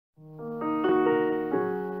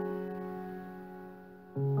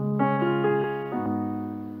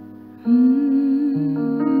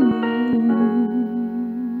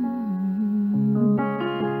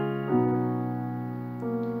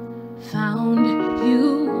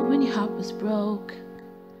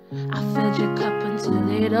I filled your cup until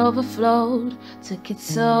it overflowed. Took it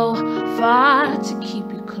so far to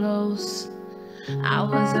keep you close. I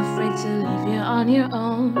was afraid to leave you on your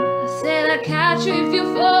own. I said I'd catch you if you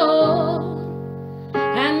fall,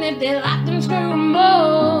 and if they lock them, screw them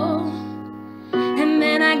all. And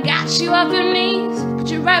then I got you off your knees,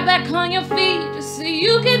 put you right back on your feet, just so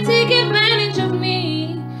you could take advantage of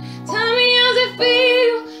me. Tell me, how's it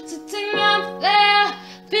feel sitting up there,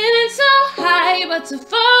 feeling so high, but to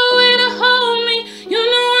fall away to hold me? You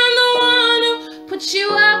know I'm the one who put you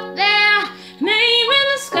up there, name in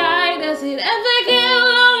the sky. Does it ever get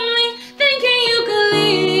lonely, thinking you could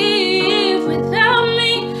live without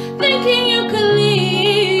me, thinking you could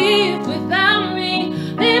live without me?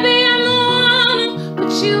 Baby, I'm the one who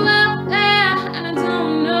put you up there, and I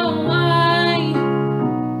don't know why,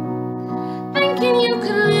 thinking you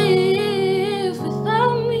could live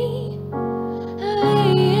without me,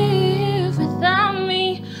 live without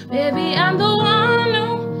me. Baby, I'm the one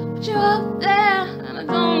who put you up there, and I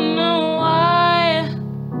don't know why.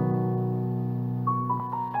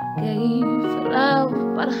 Gave love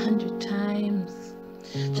about 100 times,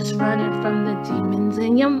 just running from the demons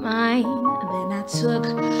in your mind. And then I took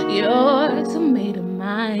yours and made them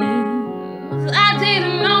mine. I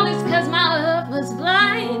didn't notice cause my love was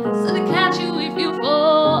blind. So to catch you if you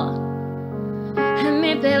fall, and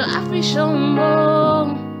if they laugh, we show them all.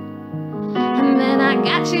 And then I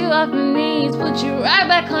got you off your knees, put you right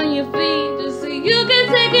back on your feet, just so you can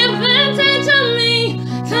take advantage of me.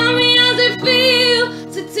 Tell me, how's it feel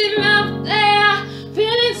sitting up there,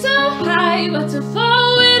 feeling so high, but to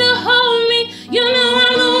fall away to hold me? You know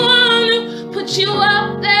I'm the one who put you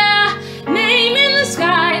up there, name in the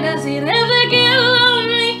sky. Does it ever get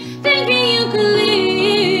lonely, thinking you could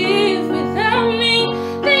live without me,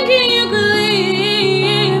 thinking you could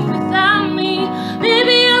live without me?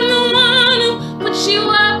 Baby, I'm the one who put you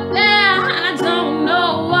up there, and I don't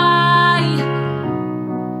know why.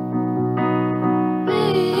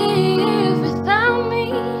 Live without me,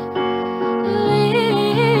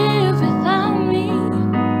 live without me.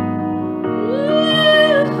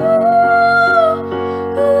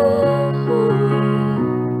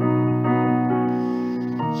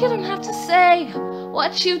 You don't have to say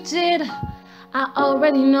what you did, I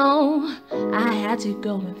already know. I had to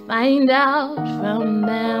go and find out from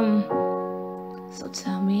them. So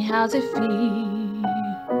tell me, how's it feel?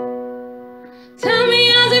 Tell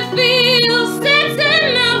me, how's it feel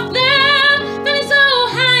sitting up there?